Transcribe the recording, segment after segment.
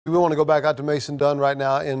We want to go back out to Mason Dunn right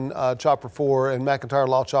now in Chopper 4 and McIntyre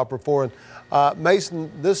Law Chopper 4. And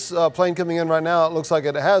Mason, this plane coming in right now, it looks like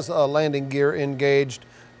it has landing gear engaged.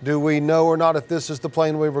 Do we know or not if this is the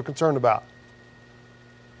plane we were concerned about?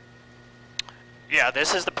 Yeah,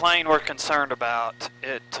 this is the plane we're concerned about.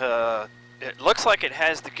 It looks like it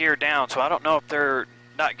has the gear down, so I don't know if they're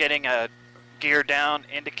not getting a gear down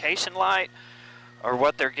indication light or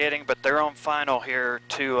what they're getting, but they're on final here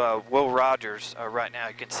to Will Rogers right now.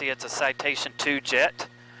 You can see it's a Citation II jet.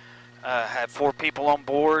 Had 4 people on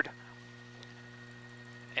board,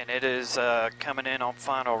 and it is coming in on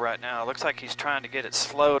final right now. It looks like he's trying to get it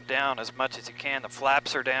slowed down as much as he can. The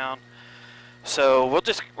flaps are down. So we're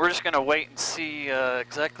just going to wait and see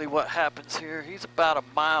exactly what happens here. He's about a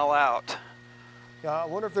mile out. Yeah, I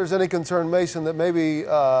wonder if there's any concern, Mason, that maybe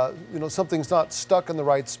something's not stuck in the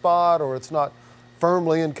right spot or it's not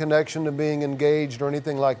firmly in connection to being engaged or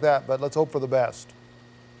anything like that, but let's hope for the best.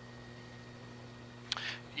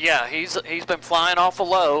 Yeah, he's been flying awful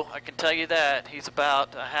low, I can tell you that. He's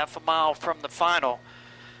about a half a mile from the final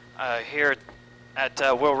here at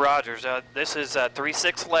Will Rogers. This is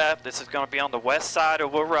 36 left. This is going to be on the west side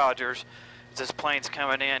of Will Rogers. This plane's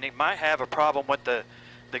coming in. He might have a problem with the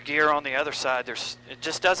gear on the other side. It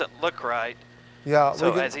just doesn't look right. Yeah.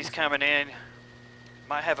 So as he's coming in,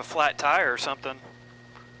 might have a flat tire or something.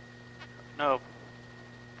 No.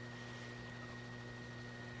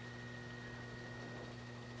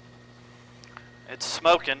 It's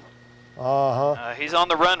smoking. He's on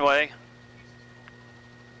the runway.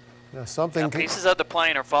 Yeah, something. Pieces of the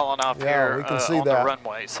plane are falling off here we can see on that. the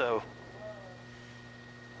runway. So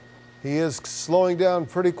he is slowing down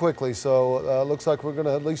pretty quickly. So looks like we're going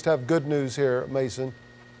to at least have good news here, Mason.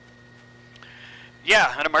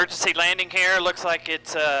 Yeah, an emergency landing here. Looks like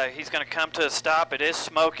it's he's going to come to a stop. It is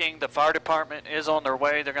smoking. The fire department is on their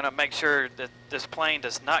way. They're going to make sure that this plane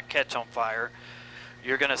does not catch on fire.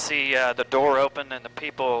 You're going to see the door open and the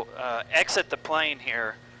people exit the plane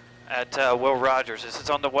here at Will Rogers. This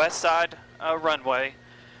is on the west side runway.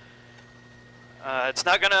 It's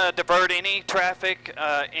not going to divert any traffic,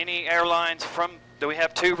 any airlines from. We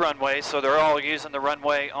have 2 runways, so they're all using the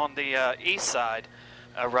runway on the east side.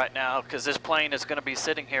 Right now, because this plane is going to be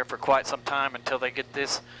sitting here for quite some time until they get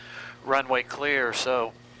this runway clear.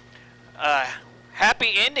 So happy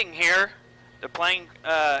ending here. The plane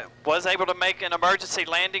was able to make an emergency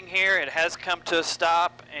landing here. It has come to a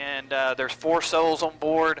stop, and there's 4 souls on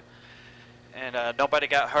board, and nobody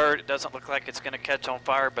got hurt. It doesn't look like it's going to catch on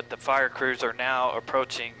fire, but the fire crews are now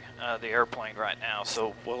approaching the airplane right now.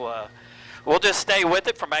 So we'll just stay with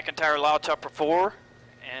it for McIntyre Law Chopper 4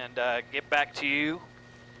 and get back to you.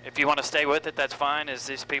 If you want to stay with it, that's fine as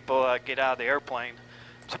these people get out of the airplane.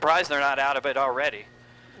 I'm surprised they're not out of it already.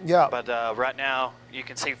 Yeah. But right now, you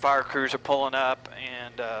can see fire crews are pulling up,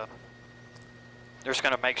 and they're just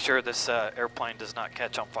going to make sure this airplane does not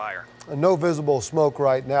catch on fire. No visible smoke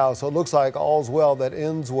right now, so it looks like all's well that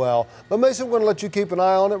ends well. But Mason, we're going to let you keep an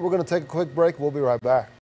eye on it. We're going to take a quick break. We'll be right back.